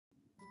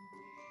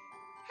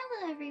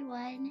Hello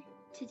everyone!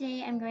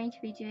 Today I'm going to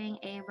be doing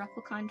a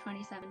Rufflecon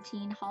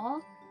 2017 haul.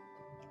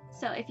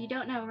 So if you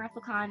don't know,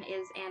 Rufflecon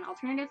is an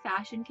alternative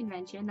fashion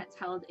convention that's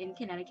held in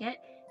Connecticut.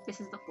 This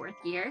is the 4th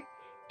year,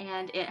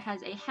 and it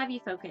has a heavy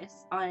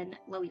focus on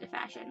Lolita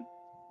fashion.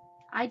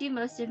 I do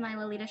most of my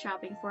Lolita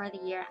shopping for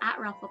the year at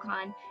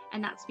Rufflecon,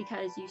 and that's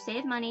because you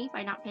save money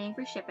by not paying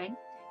for shipping,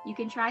 you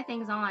can try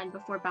things on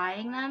before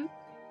buying them,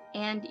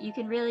 and you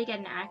can really get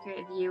an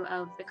accurate view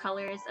of the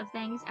colors of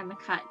things and the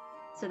cut.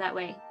 So that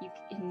way you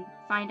can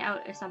find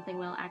out if something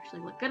will actually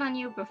look good on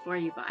you before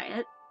you buy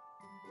it.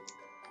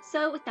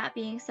 So with that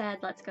being said,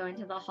 let's go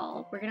into the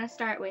haul. We're going to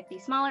start with the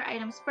smaller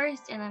items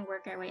first and then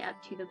work our way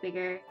up to the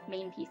bigger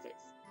main pieces.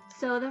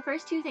 So the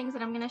first two things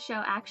that I'm going to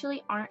show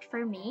actually aren't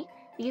for me.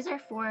 These are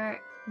for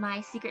my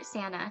Secret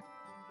Santa.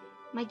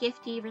 My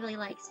giftee really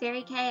likes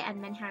Fairy K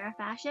and Menhara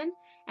fashion,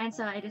 and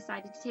so I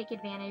decided to take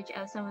advantage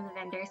of some of the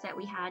vendors that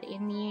we had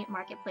in the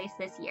marketplace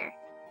this year.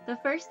 The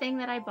first thing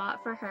that I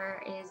bought for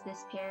her is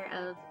this pair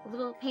of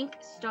little pink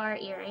star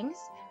earrings.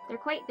 They're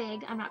quite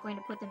big. I'm not going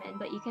to put them in,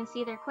 but you can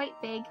see they're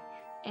quite big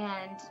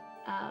and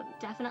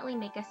definitely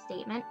make a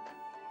statement.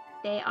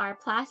 They are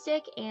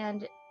plastic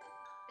and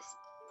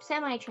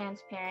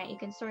semi-transparent. You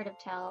can sort of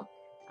tell,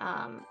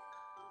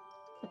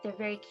 but they're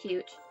very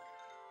cute.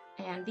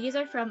 And these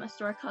are from a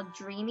store called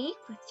Dreamy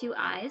with 2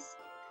 eyes.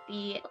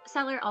 The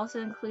seller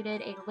also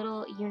included a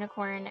little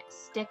unicorn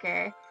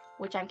sticker,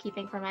 which I'm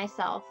keeping for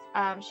myself.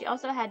 She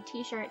also had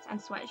t-shirts and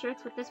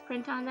sweatshirts with this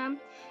print on them,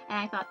 and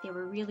I thought they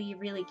were really,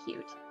 really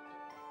cute.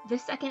 The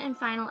second and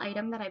final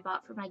item that I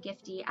bought for my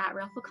giftee at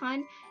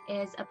Rufflecon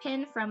is a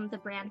pin from the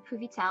brand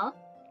Puvitel.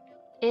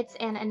 It's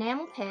an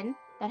enamel pin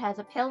that has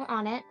a pill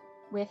on it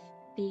with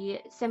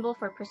the symbol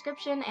for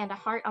prescription and a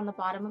heart on the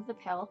bottom of the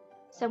pill,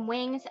 some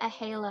wings, a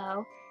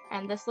halo,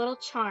 and this little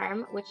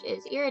charm, which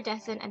is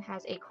iridescent and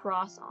has a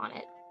cross on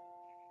it.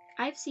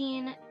 I've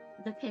seen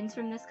the pins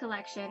from this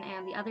collection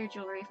and the other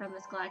jewelry from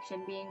this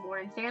collection being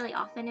worn fairly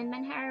often in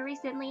Menhara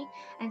recently,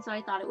 and so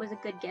I thought it was a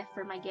good gift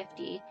for my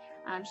giftee.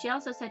 She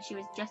also said she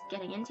was just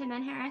getting into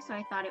Menhara, so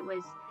I thought it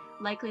was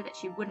likely that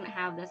she wouldn't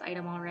have this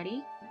item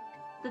already.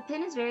 The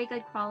pin is very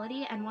good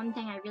quality, and one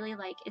thing I really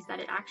like is that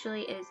it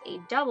actually is a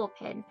double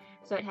pin,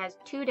 so it has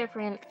 2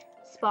 different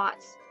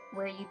spots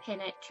where you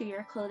pin it to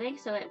your clothing,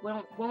 so it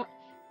won't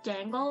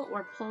dangle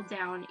or pull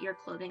down your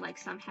clothing like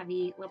some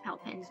heavy lapel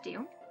pins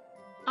do.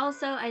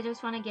 Also, I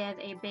just want to give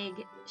a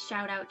big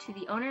shout out to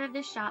the owner of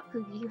this shop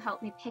who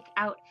helped me pick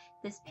out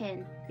this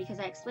pin, because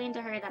I explained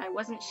to her that I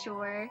wasn't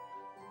sure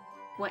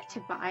what to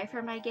buy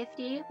for my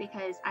giftee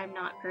because I'm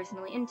not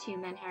personally into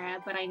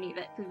Menhara, but I knew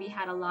that Puvi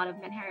had a lot of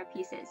Menhara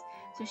pieces,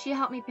 so she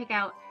helped me pick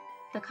out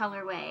the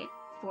colorway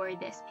for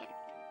this pin.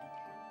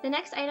 The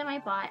next item I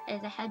bought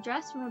is a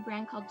headdress from a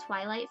brand called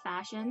Twilight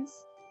Fashions.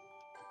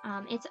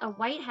 It's a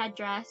white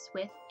headdress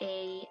with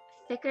a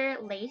thicker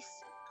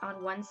lace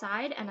on one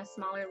side and a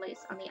smaller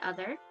lace on the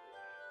other.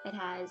 It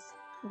has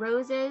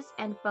roses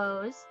and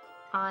bows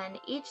on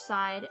each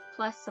side,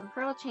 plus some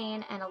pearl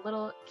chain and a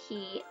little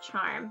key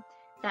charm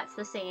that's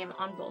the same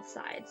on both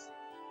sides.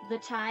 The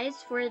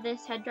ties for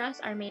this headdress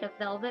are made of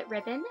velvet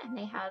ribbon, and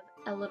they have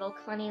a little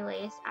clunny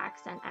lace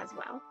accent as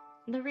well.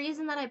 The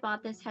reason that I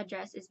bought this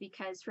headdress is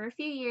because for a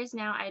few years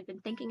now I had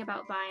been thinking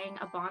about buying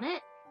a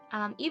bonnet.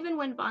 Even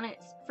when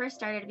bonnets first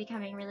started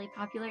becoming really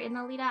popular in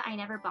Lolita, I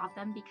never bought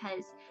them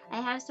because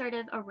I have sort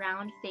of a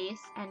round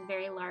face and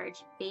very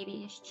large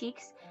babyish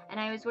cheeks,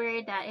 and I was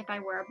worried that if I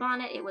wore a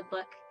bonnet it would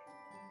look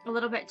a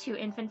little bit too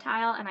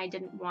infantile, and I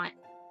didn't want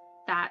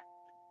that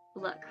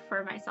look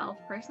for myself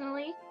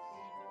personally.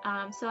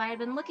 So I had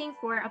been looking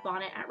for a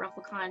bonnet at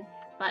Rufflecon,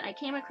 but I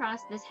came across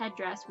this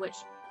headdress which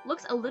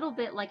looks a little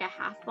bit like a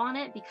half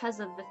bonnet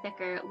because of the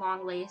thicker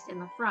long lace in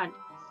the front,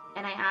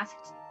 and I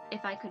asked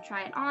if I could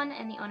try it on,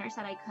 and the owner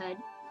said I could.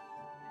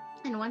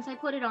 And once I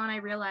put it on, I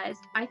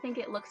realized I think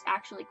it looks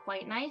actually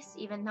quite nice.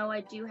 Even though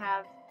I do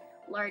have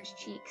large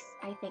cheeks,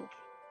 I think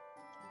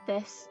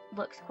this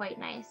looks quite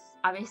nice.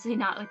 Obviously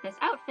not with this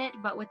outfit,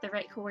 but with the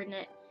right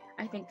coordinate,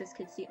 I think this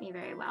could suit me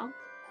very well.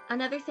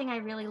 Another thing I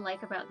really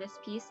like about this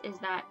piece is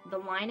that the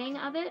lining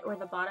of it, or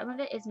the bottom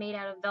of it, is made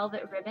out of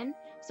velvet ribbon,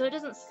 so it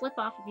doesn't slip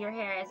off of your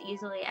hair as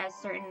easily as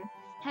certain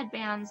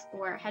headbands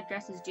or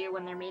headdresses do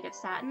when they're made of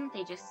satin.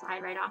 They just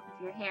slide right off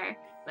of your hair,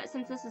 but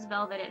since this is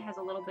velvet, it has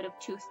a little bit of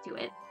tooth to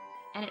it.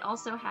 And it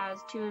also has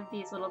 2 of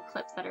these little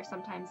clips that are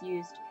sometimes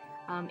used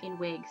in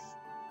wigs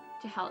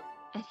to help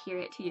adhere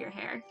it to your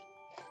hair.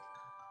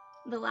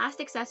 The last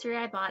accessory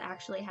I bought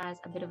actually has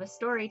a bit of a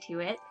story to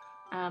it.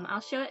 I'll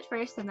show it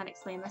first and then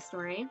explain the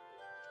story.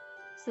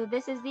 So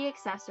this is the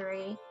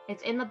accessory.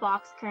 It's in the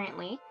box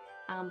currently,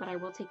 but I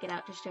will take it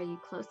out to show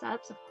you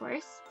close-ups, of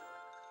course.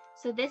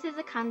 So this is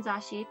a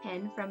kanzashi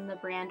pin from the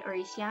brand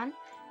Orishian,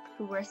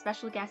 who were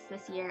special guests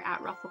this year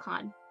at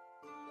Rufflecon.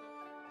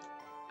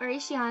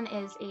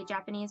 Orishian is a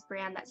Japanese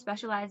brand that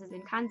specializes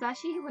in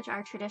kanzashi, which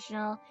are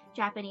traditional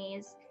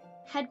Japanese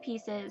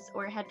headpieces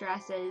or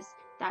headdresses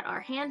that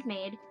are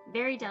handmade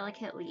very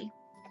delicately.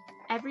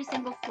 Every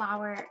single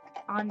flower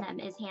on them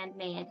is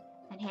handmade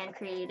and hand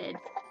created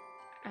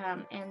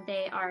and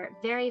they are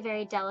very,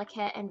 very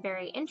delicate and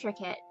very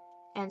intricate,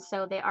 and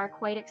so they are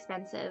quite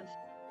expensive.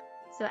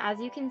 So as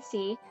you can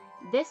see,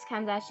 this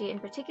kanzashi in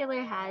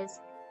particular has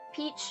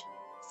peach,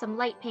 some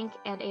light pink,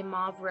 and a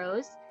mauve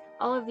rose.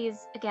 All of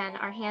these, again,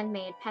 are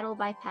handmade petal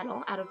by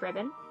petal out of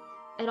ribbon.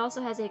 It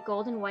also has a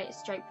gold and white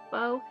striped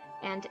bow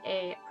and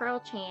a pearl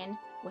chain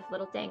with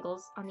little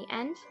dangles on the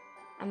end,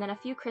 and then a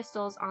few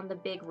crystals on the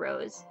big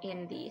rose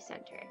in the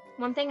center.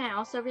 One thing I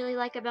also really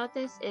like about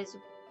this is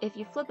if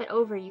you flip it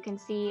over, you can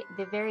see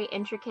the very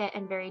intricate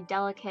and very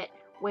delicate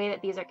way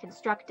that these are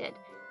constructed.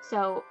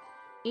 So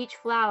each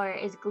flower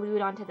is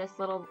glued onto this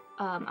little,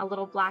 a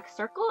little black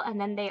circle, and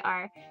then they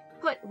are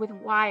put with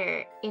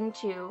wire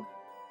into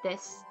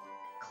this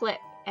clip.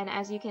 And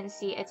as you can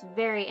see, it's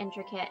very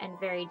intricate and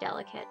very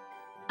delicate.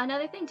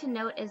 Another thing to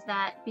note is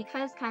that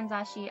because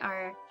kanzashi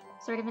are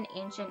sort of an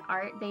ancient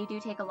art, they do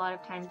take a lot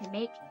of time to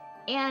make,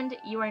 and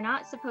you are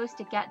not supposed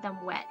to get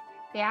them wet.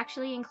 They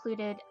actually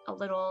included a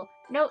little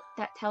note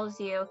that tells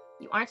you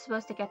you aren't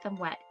supposed to get them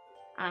wet,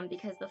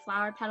 because the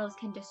flower petals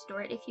can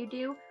distort if you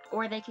do,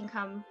 or they can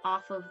come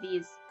off of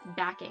these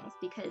backings,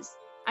 because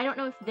I don't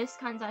know if this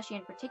kanzashi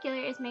in particular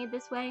is made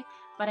this way,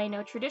 but I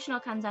know traditional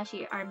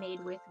kanzashi are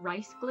made with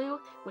rice glue,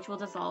 which will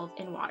dissolve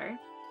in water.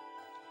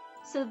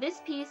 So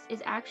this piece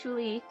is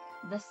actually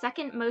the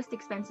second most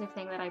expensive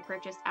thing that I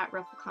purchased at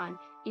Rufflecon.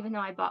 Even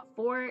though I bought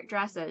 4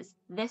 dresses,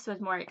 this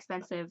was more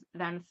expensive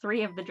than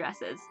 3 of the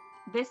dresses.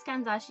 This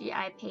kanzashi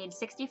I paid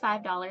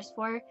 $65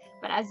 for,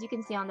 but as you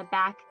can see on the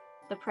back,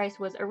 the price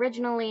was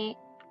originally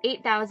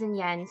 8,000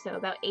 yen, so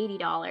about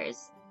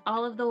 $80.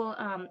 All of the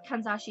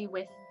kanzashi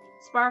with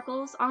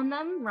sparkles on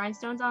them,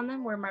 rhinestones on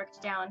them, were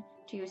marked down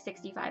to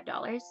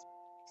 $65.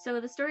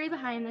 So the story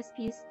behind this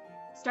piece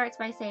starts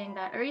by saying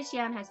that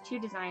Orishian has 2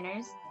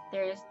 designers.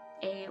 There's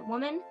a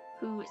woman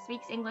who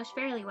speaks English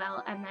fairly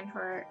well, and then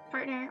her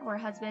partner or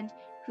husband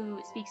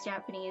who speaks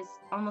Japanese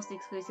almost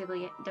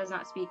exclusively, does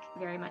not speak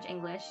very much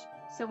English.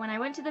 So when I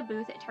went to the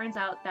booth, it turns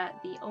out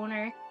that the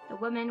owner, the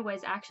woman,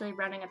 was actually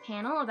running a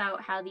panel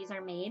about how these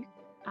are made.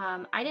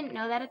 I didn't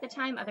know that at the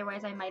time,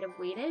 otherwise I might have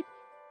waited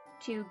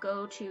to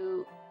go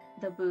to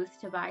the booth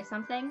to buy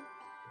something.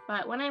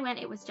 But when I went,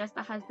 it was just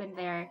the husband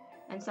there,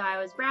 and so I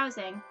was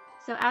browsing.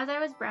 So as I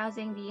was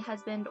browsing, the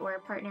husband or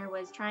partner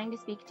was trying to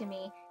speak to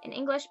me in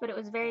English, but it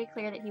was very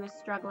clear that he was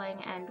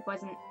struggling and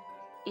wasn't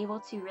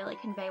able to really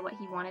convey what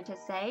he wanted to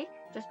say,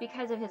 just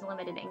because of his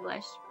limited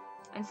English.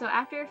 And so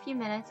after a few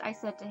minutes, I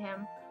said to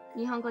him,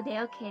 "Nihongo de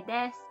oke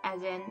desu,"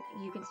 as in,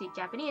 "you can speak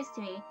Japanese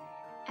to me."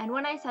 And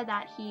when I said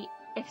that, he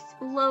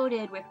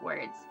exploded with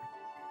words.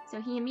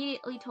 So he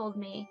immediately told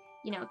me,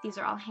 you know, these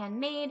are all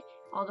handmade,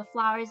 all the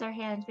flowers are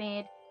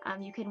handmade,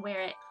 you can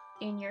wear it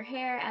in your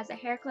hair as a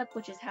hair clip,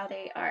 which is how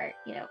they are,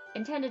 you know,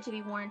 intended to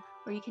be worn,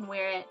 or you can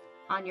wear it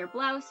on your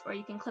blouse, or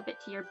you can clip it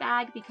to your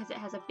bag because it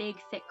has a big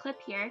thick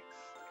clip here.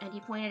 And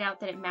he pointed out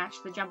that it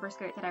matched the jumper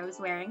skirt that I was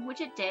wearing,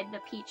 which it did. The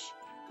peach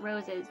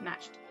roses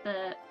matched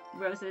the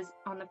roses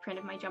on the print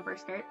of my jumper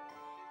skirt.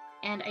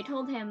 And I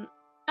told him,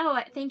 "Oh,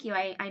 thank you,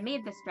 I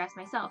made this dress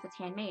myself, it's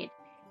handmade."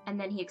 And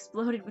then he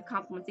exploded with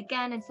compliments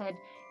again and said,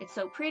 "It's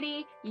so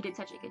pretty, you did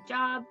such a good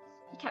job."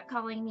 He kept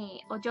calling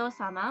me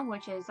Ojo-sama,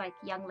 which is like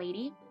young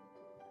lady.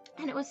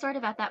 And it was sort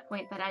of at that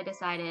point that I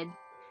decided,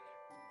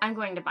 I'm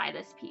going to buy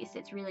this piece.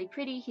 It's really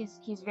pretty.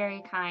 He's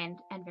very kind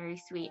and very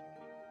sweet.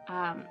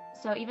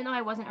 So even though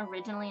I wasn't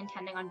originally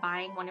intending on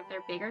buying one of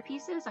their bigger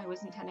pieces, I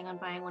was intending on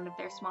buying one of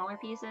their smaller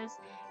pieces,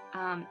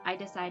 I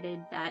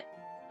decided that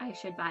I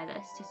should buy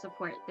this to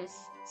support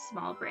this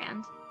small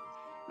brand.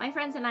 My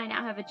friends and I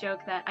now have a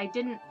joke that I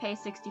didn't pay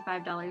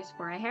 $65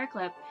 for a hair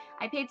clip.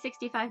 I paid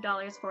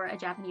 $65 for a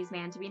Japanese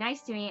man to be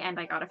nice to me, and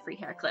I got a free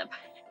hair clip.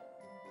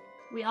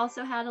 We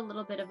also had a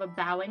little bit of a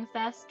bowing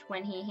fest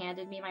when he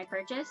handed me my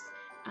purchase.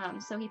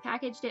 So he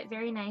packaged it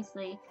very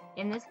nicely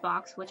in this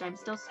box, which I'm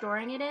still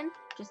storing it in,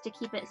 just to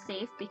keep it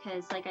safe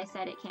because, like I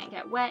said, it can't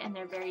get wet and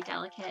they're very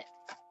delicate.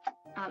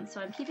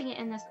 So I'm keeping it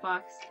in this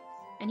box.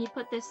 And he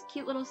put this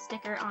cute little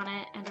sticker on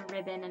it and a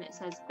ribbon, and it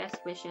says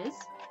 "Best Wishes."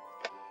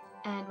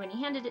 And when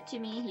he handed it to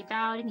me, he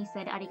bowed and he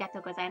said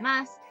 "Arigatou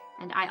gozaimasu."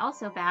 And I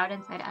also bowed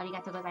and said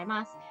 "Arigatou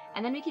gozaimasu."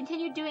 And then we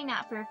continued doing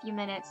that for a few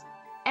minutes.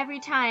 Every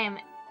time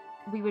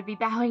we would be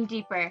bowing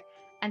deeper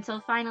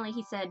until finally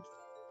he said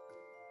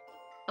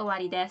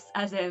 "Owari desu,"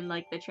 as in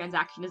like the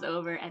transaction is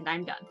over and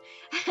I'm done.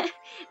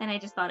 And I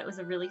just thought it was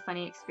a really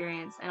funny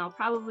experience, and I'll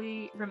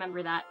probably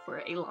remember that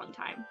for a long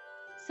time.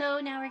 So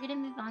now we're going to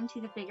move on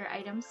to the bigger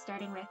items,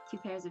 starting with 2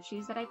 pairs of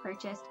shoes that I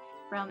purchased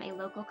from a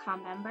local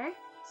com member.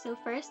 So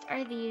first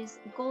are these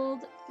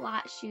gold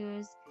flat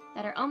shoes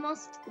that are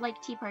almost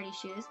like tea party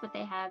shoes, but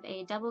they have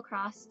a double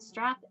cross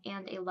strap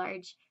and a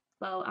large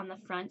bow on the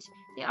front.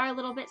 They are a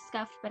little bit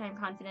scuffed, but I'm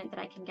confident that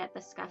I can get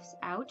the scuffs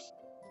out.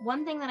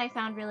 One thing that I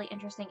found really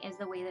interesting is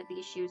the way that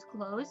these shoes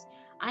close.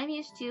 I'm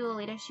used to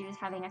Lolita shoes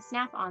having a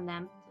snap on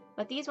them,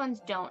 but these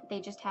ones don't.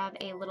 They just have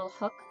a little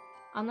hook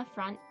on the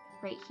front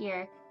right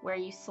here where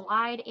you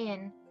slide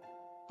in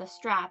the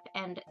strap,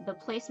 and the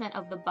placement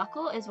of the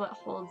buckle is what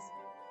holds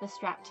the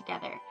strap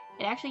together.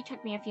 It actually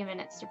took me a few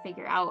minutes to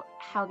figure out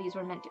how these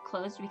were meant to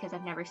close because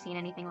I've never seen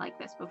anything like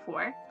this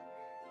before.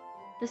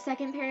 The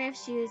second pair of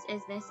shoes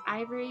is this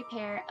ivory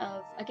pair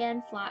of,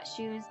 again, flat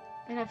shoes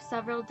that have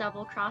several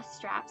double cross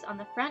straps on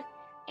the front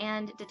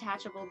and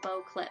detachable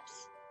bow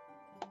clips.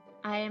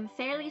 I am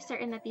fairly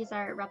certain that these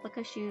are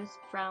replica shoes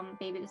from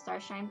Baby the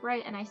Stars Shine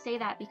Bright, and I say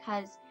that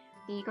because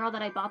the girl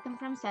that I bought them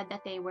from said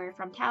that they were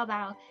from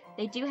Taobao.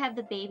 They do have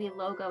the baby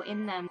logo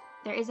in them.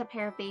 There is a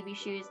pair of baby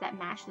shoes that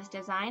match this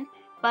design,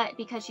 but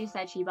because she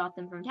said she bought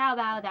them from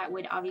Taobao, that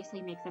would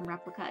obviously make them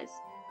replicas.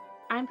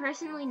 I'm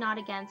personally not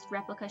against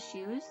replica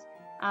shoes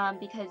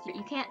because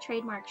you can't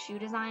trademark shoe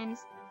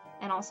designs,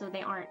 and also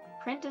they aren't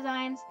print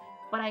designs,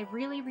 but I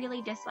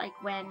really dislike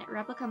when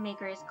replica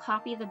makers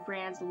copy the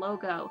brand's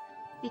logo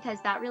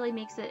because that really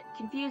makes it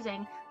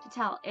confusing to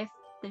tell if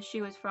the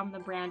shoe is from the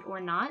brand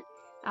or not.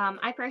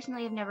 I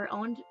personally have never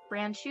owned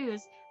brand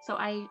shoes, so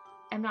I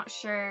am not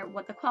sure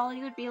what the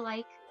quality would be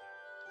like,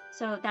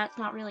 so that's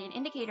not really an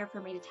indicator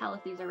for me to tell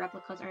if these are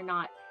replicas or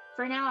not.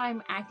 For now,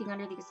 I'm acting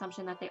under the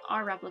assumption that they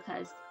are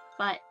replicas,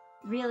 but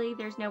really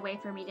there's no way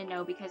for me to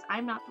know because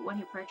I'm not the one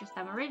who purchased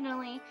them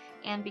originally,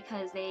 and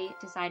because they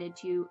decided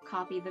to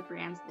copy the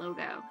brand's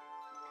logo.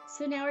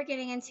 So now we're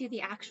getting into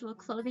the actual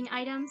clothing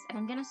items, and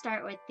I'm going to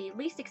start with the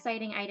least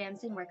exciting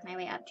items and work my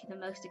way up to the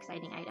most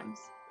exciting items.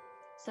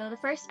 So the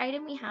first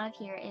item we have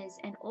here is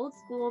an old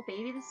school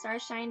Baby the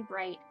Stars Shine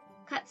Bright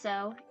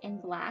cutso in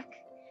black.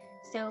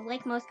 So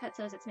like most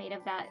cutsos, it's made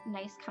of that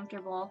nice,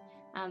 comfortable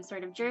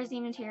sort of jersey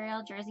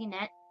material, jersey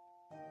knit.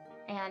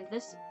 And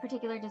this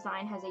particular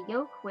design has a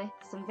yoke with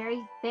some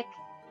very thick,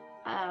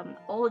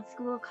 old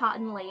school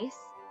cotton lace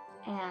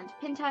and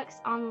pin tucks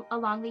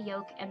along the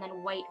yoke, and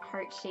then white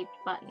heart-shaped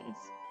buttons.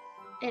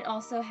 It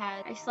also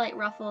had a slight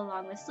ruffle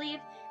along the sleeve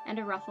and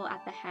a ruffle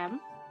at the hem.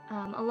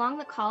 Along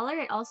the collar,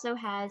 it also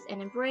has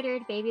an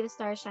embroidered Baby the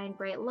Stars Shine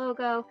Bright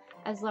logo,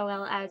 as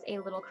well as a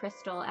little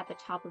crystal at the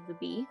top of the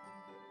B.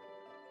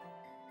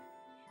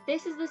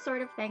 This is the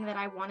sort of thing that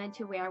I wanted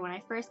to wear when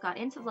I first got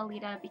into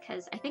Lolita,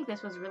 because I think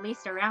this was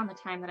released around the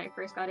time that I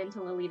first got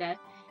into Lolita,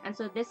 and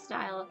so this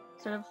style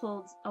sort of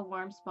holds a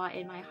warm spot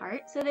in my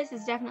heart. So this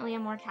is definitely a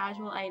more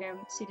casual item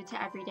suited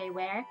to everyday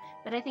wear,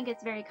 but I think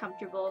it's very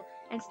comfortable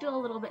and still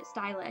a little bit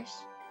stylish.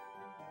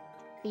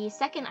 The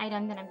second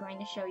item that I'm going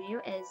to show you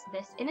is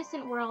this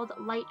Innocent World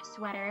light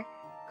sweater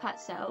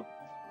cutso.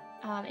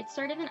 It's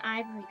sort of an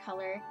ivory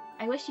color.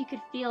 I wish you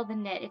could feel the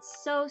knit.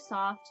 It's so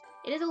soft.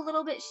 It is a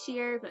little bit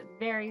sheer, but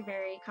very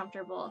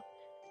comfortable.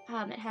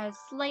 It has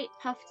slight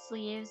puffed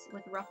sleeves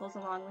with ruffles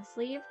along the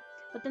sleeve,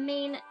 but the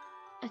main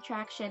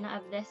attraction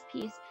of this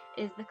piece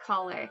is the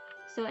collar.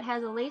 So it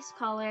has a lace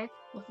collar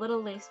with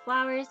little lace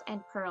flowers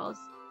and pearls.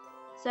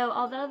 So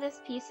although this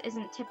piece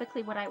isn't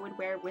typically what I would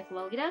wear with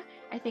Lolita,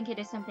 I think it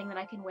is something that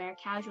I can wear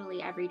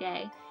casually every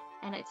day,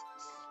 and it's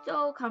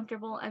so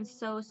comfortable and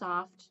so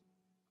soft.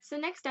 So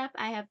next up,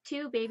 I have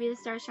two Baby the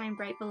Stars Shine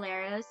Bright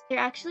boleros. They're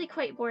actually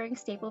quite boring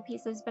staple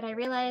pieces, but I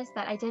realized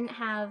that I didn't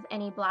have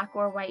any black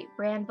or white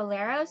brand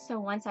boleros, so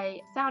once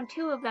I found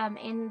two of them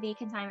in the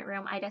consignment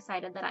room, I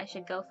decided that I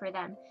should go for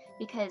them,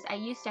 because I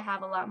used to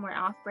have a lot more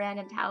off-brand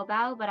and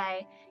Taobao, but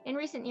in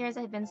recent years,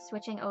 I've been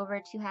switching over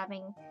to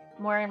having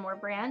more and more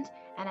brand,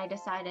 and I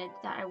decided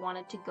that I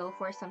wanted to go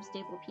for some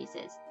staple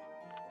pieces.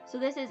 So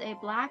this is a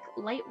black,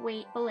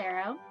 lightweight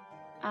bolero.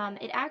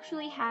 It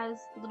actually has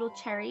little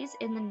cherries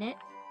in the knit,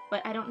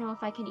 but I don't know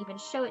if I can even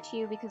show it to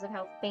you because of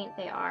how faint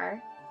they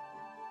are.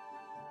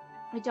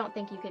 I don't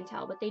think you can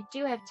tell, but they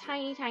do have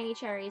tiny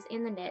cherries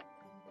in the knit.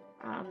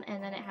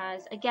 And then it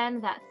has, again,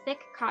 that thick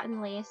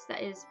cotton lace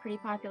that is pretty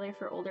popular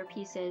for older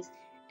pieces.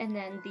 And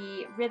then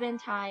the ribbon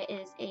tie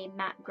is a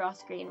matte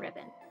grosgrain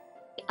ribbon.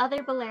 The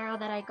other bolero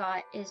that I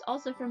got is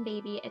also from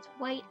Baby. It's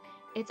white.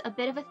 It's a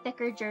bit of a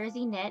thicker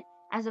jersey knit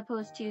as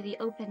opposed to the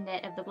open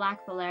knit of the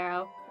black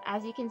bolero.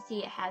 As you can see,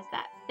 it has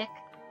that thick,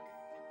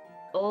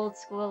 old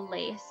school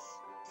lace.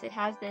 It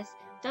has this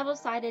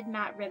double-sided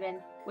matte ribbon,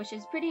 which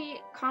is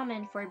pretty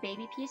common for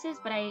baby pieces,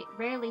 but I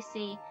rarely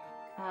see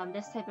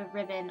this type of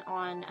ribbon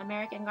on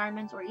American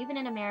garments or even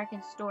in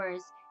American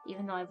stores,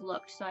 even though I've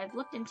looked. So I've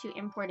looked into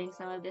importing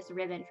some of this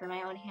ribbon for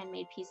my own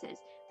handmade pieces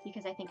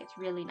because I think it's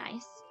really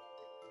nice.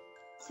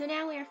 So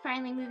now we are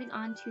finally moving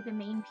on to the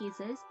main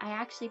pieces. I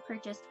actually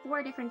purchased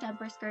 4 different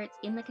jumper skirts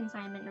in the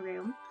consignment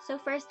room. So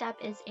first up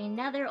is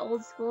another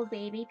old school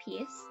Baby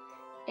piece.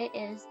 It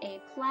is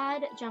a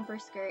plaid jumper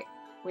skirt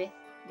with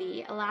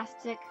the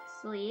elastic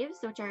sleeves,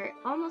 which are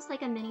almost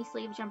like a mini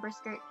sleeve jumper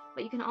skirt,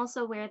 but you can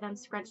also wear them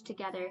scrunched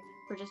together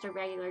for just a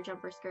regular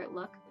jumper skirt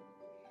look.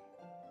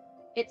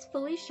 It's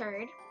fully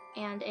shirred,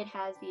 and it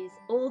has these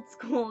old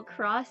school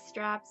cross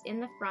straps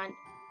in the front,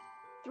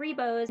 3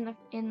 bows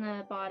in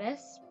the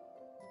bodice,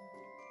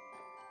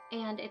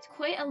 and it's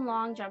quite a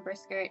long jumper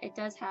skirt. It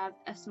does have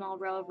a small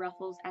row of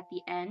ruffles at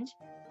the end.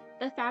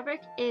 The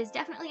fabric is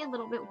definitely a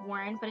little bit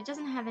worn, but it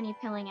doesn't have any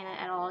pilling in it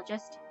at all,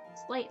 just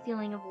slight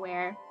feeling of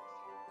wear.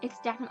 It's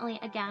definitely,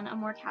 again, a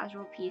more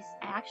casual piece.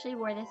 I actually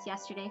wore this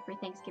yesterday for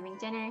Thanksgiving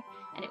dinner,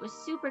 and it was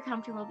super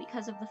comfortable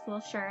because of the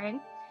full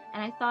shirring,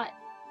 and I thought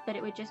but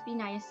it would just be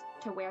nice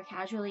to wear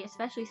casually,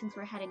 especially since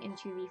we're heading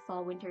into the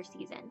fall-winter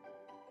season.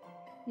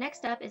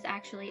 Next up is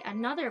actually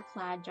another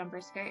plaid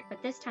jumper skirt,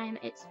 but this time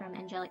it's from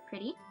Angelic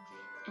Pretty.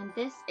 And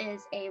this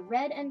is a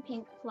red and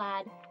pink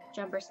plaid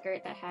jumper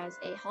skirt that has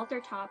a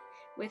halter top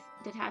with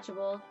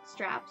detachable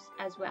straps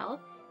as well.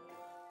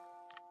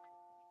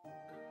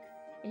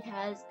 It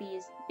has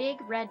these big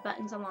red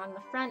buttons along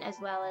the front as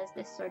well as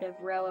this sort of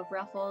row of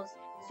ruffles,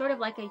 sort of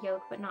like a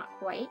yoke but not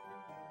quite.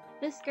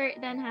 This skirt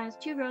then has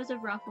 2 rows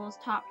of ruffles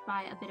topped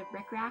by a bit of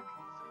rickrack.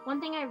 One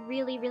thing I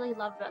really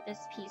love about this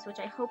piece, which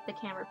I hope the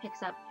camera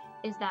picks up,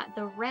 is that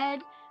the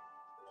red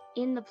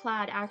in the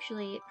plaid,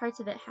 actually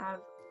parts of it have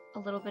a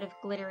little bit of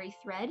glittery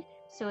thread,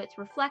 so it's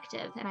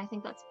reflective, and I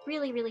think that's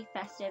really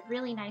festive,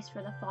 really nice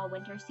for the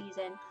fall-winter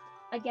season.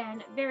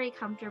 Again, very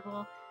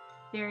comfortable,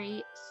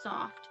 very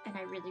soft, and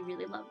I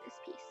really love this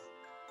piece.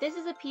 This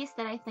is a piece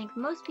that I think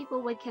most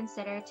people would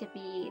consider to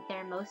be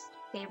their most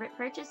favorite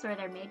purchase or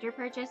their major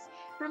purchase.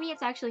 For me,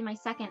 it's actually my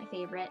second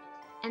favorite,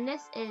 and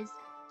this is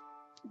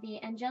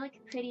the Angelic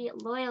Pretty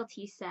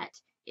Loyalty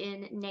Set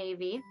in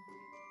navy.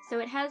 So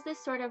it has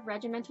this sort of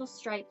regimental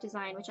stripe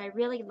design, which I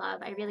really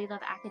love. I really love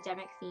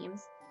academic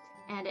themes.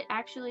 And it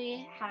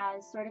actually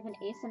has sort of an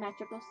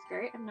asymmetrical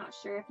skirt. I'm not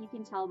sure if you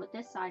can tell, but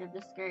this side of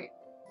the skirt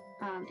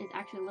is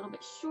actually a little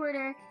bit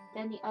shorter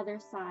than the other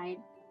side.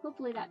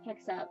 Hopefully that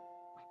picks up.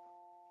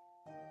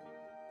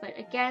 But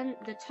again,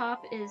 the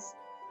top is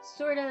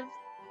sort of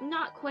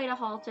not quite a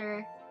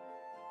halter,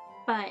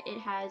 but it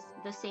has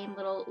the same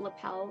little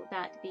lapel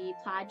that the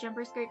plaid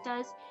jumper skirt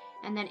does.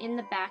 And then in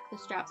the back, the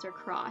straps are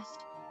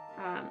crossed.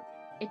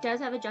 It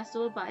does have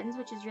adjustable buttons,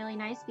 which is really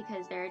nice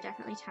because there are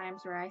definitely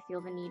times where I feel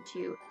the need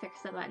to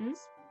fix the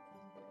buttons.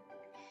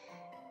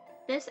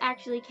 This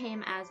actually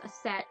came as a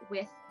set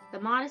with the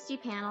modesty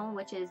panel,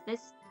 which is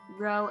this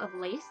row of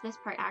lace. This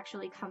part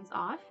actually comes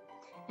off.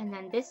 And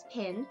then this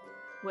pin,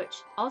 which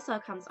also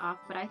comes off,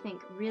 but I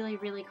think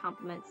really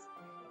complements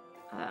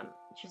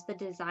just the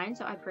design.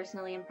 So I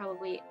personally am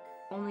probably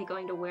only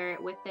going to wear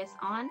it with this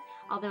on,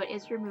 although it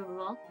is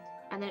removable.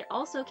 And then it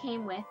also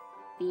came with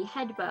the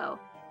head bow,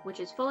 which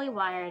is fully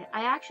wired.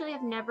 I actually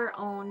have never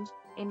owned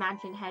a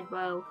matching head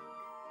bow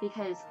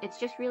because it's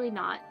just really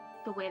not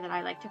the way that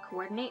I like to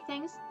coordinate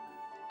things.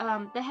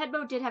 The head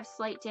bow did have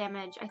slight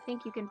damage. I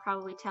think you can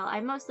probably tell. I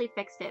mostly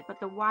fixed it, but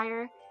the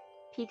wire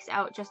peeks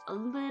out just a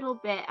little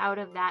bit out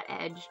of that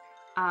edge.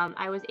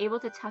 I was able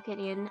to tuck it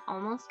in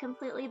almost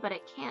completely, but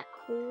it can't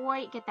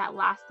quite get that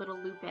last little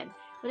loop in.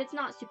 But it's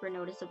not super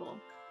noticeable.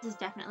 This is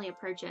definitely a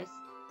purchase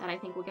that I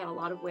think will get a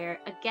lot of wear,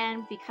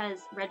 again,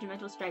 because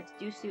regimental stripes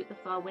do suit the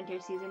fall-winter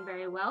season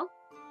very well.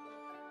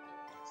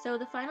 So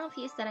the final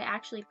piece that I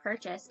actually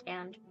purchased,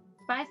 and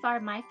by far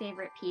my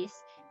favorite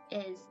piece,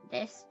 is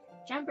this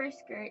jumper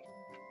skirt,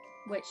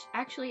 which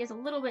actually is a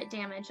little bit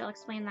damaged. I'll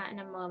explain that in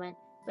a moment.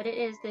 But it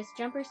is this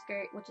jumper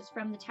skirt, which is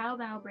from the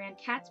Taobao brand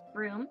Cat's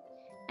Broom,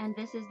 and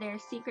this is their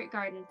Secret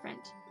Garden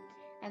print.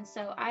 And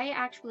so I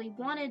actually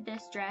wanted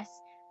this dress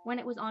when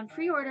it was on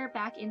pre-order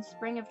back in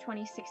spring of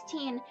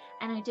 2016,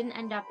 and I didn't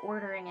end up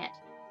ordering it,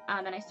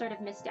 and I sort of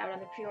missed out on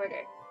the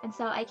pre-order. And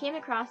so I came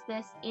across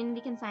this in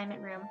the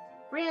consignment room,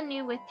 brand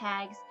new with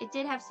tags. It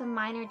did have some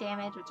minor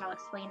damage, which I'll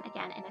explain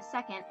again in a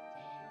second.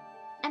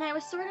 And I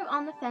was sort of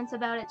on the fence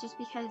about it just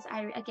because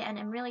I, again,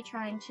 am really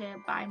trying to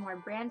buy more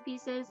brand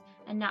pieces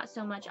and not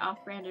so much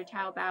off-brand or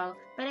Taobao.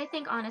 But I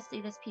think,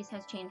 honestly, this piece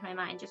has changed my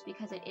mind just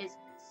because it is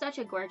such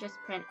a gorgeous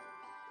print.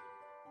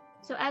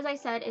 So as I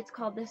said, it's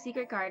called The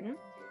Secret Garden.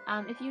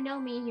 If you know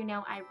me, you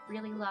know I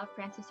really love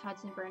Frances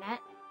Hodgson Burnett,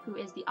 who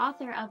is the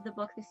author of the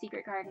book The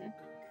Secret Garden.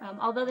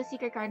 Although The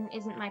Secret Garden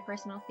isn't my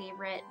personal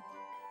favorite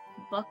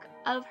book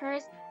of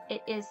hers,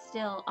 it is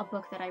still a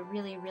book that I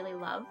really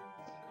love.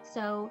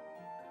 So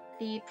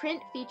the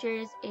print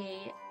features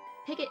a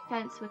picket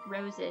fence with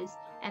roses,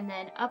 and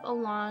then up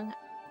along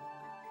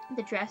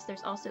the dress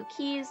there's also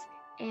keys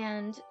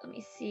and, let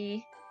me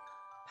see,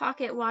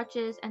 pocket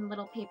watches and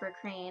little paper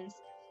cranes.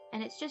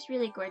 And it's just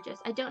really gorgeous.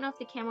 I don't know if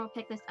the camera will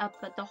pick this up,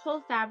 but the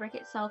whole fabric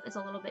itself is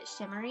a little bit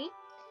shimmery.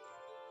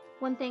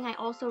 One thing I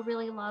also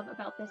really love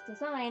about this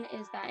design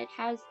is that it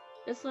has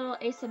this little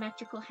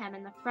asymmetrical hem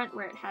in the front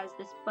where it has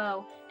this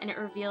bow, and it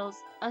reveals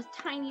a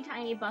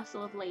tiny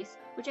bustle of lace,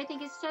 which I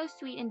think is so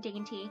sweet and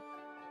dainty.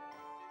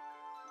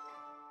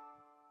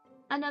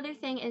 Another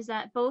thing is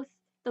that both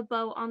the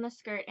bow on the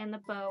skirt and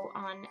the bow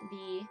on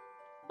the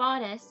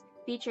bodice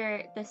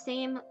feature the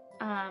same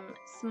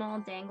small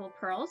dangled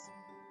pearls,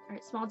 or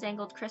small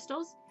dangled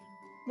crystals.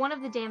 One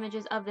of the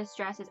damages of this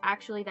dress is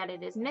actually that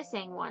it is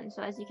missing one.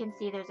 So as you can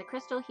see, there's a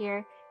crystal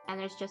here, and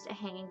there's just a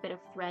hanging bit of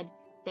thread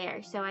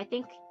there. So I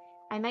think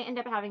I might end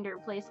up having to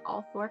replace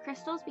all 4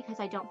 crystals because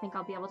I don't think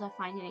I'll be able to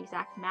find an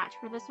exact match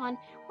for this one.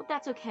 But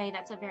that's okay,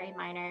 that's a very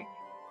minor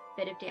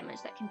bit of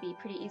damage that can be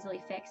pretty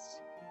easily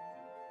fixed.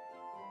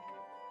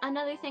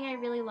 Another thing I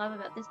really love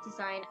about this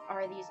design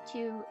are these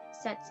 2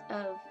 sets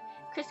of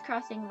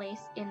crisscrossing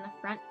lace in the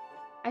front.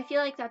 I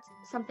feel like that's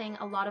something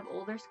a lot of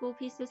older school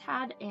pieces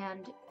had,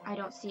 and I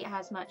don't see it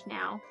as much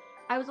now.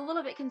 I was a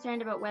little bit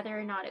concerned about whether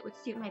or not it would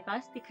suit my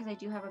bust because I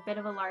do have a bit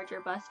of a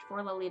larger bust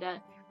for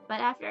Lolita, but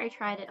after I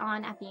tried it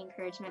on at the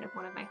encouragement of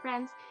one of my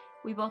friends,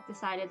 we both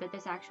decided that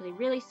this actually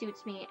really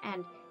suits me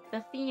and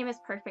the theme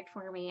is perfect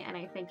for me, and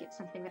I think it's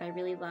something that I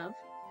really love.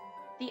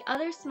 The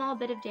other small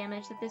bit of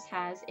damage that this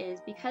has is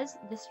because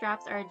the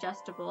straps are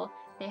adjustable,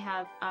 they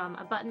have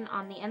a button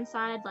on the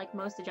inside like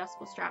most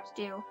adjustable straps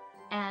do,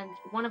 and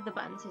one of the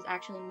buttons is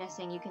actually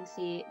missing. You can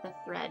see the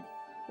thread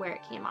where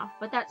it came off,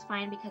 but that's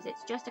fine because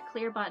it's just a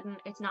clear button,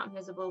 it's not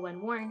visible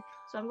when worn,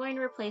 so I'm going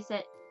to replace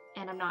it,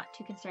 and I'm not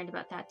too concerned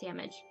about that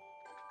damage.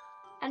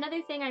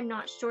 Another thing I'm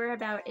not sure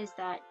about is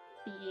that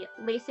the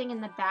lacing in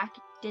the back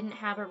didn't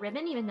have a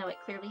ribbon, even though it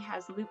clearly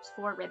has loops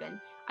for ribbon.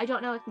 I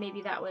don't know if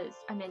maybe that was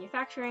a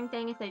manufacturing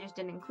thing, if they just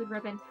didn't include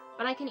ribbon,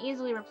 but I can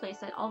easily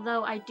replace it,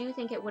 although I do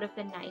think it would have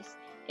been nice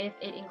if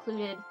it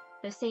included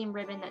the same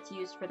ribbon that's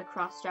used for the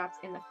cross straps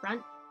in the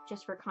front,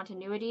 just for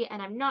continuity,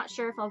 and I'm not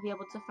sure if I'll be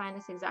able to find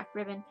this exact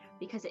ribbon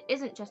because it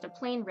isn't just a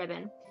plain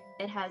ribbon,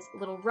 it has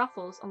little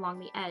ruffles along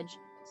the edge,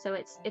 so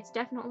it's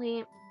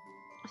definitely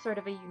sort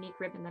of a unique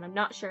ribbon that I'm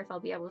not sure if I'll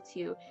be able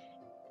to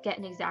get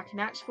an exact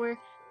match for,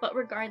 but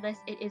regardless,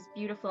 it is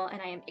beautiful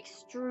and I am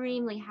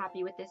extremely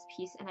happy with this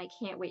piece and I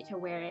can't wait to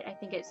wear it. I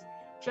think it's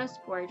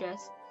just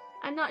gorgeous.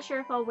 I'm not sure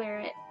if I'll wear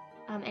it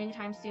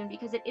anytime soon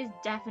because it is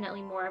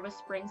definitely more of a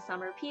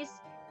spring-summer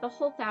piece. The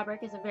whole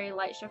fabric is a very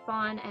light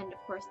chiffon, and of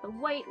course the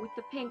white with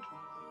the pink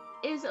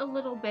is a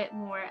little bit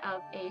more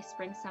of a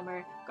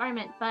spring-summer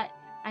garment, but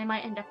I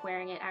might end up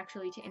wearing it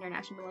actually to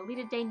International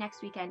Lolita Day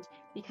next weekend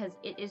because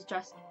it is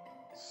just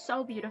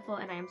so beautiful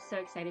and I am so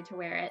excited to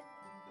wear it.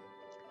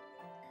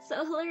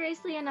 So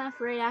hilariously enough,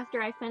 right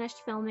after I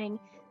finished filming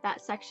that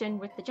section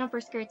with the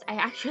jumper skirts, I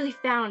actually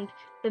found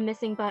the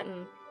missing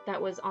button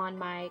that was on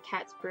my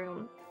cat's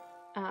broom,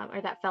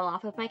 or that fell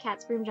off of my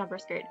cat's broom jumper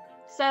skirt.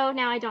 So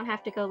now I don't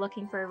have to go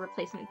looking for a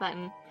replacement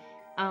button.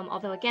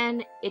 Although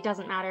again, it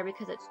doesn't matter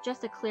because it's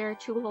just a clear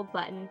 2-hole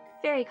button,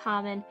 very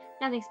common,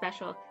 nothing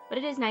special, but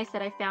it is nice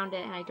that I found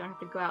it and I don't have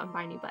to go out and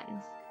buy new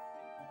buttons.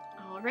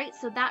 Alright,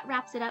 so that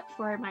wraps it up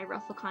for my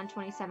Rufflecon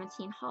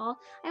 2017 haul.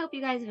 I hope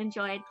you guys have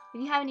enjoyed.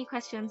 If you have any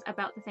questions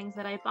about the things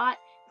that I bought,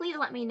 please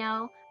let me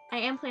know. I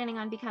am planning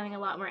on becoming a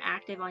lot more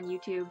active on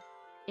YouTube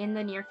in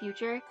the near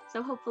future,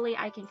 so hopefully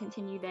I can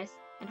continue this,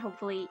 and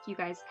hopefully you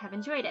guys have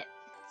enjoyed it.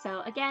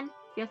 So again,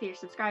 feel free to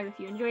subscribe if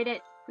you enjoyed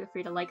it, feel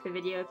free to like the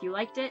video if you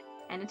liked it,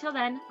 and until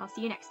then, I'll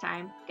see you next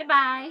time.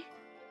 Goodbye!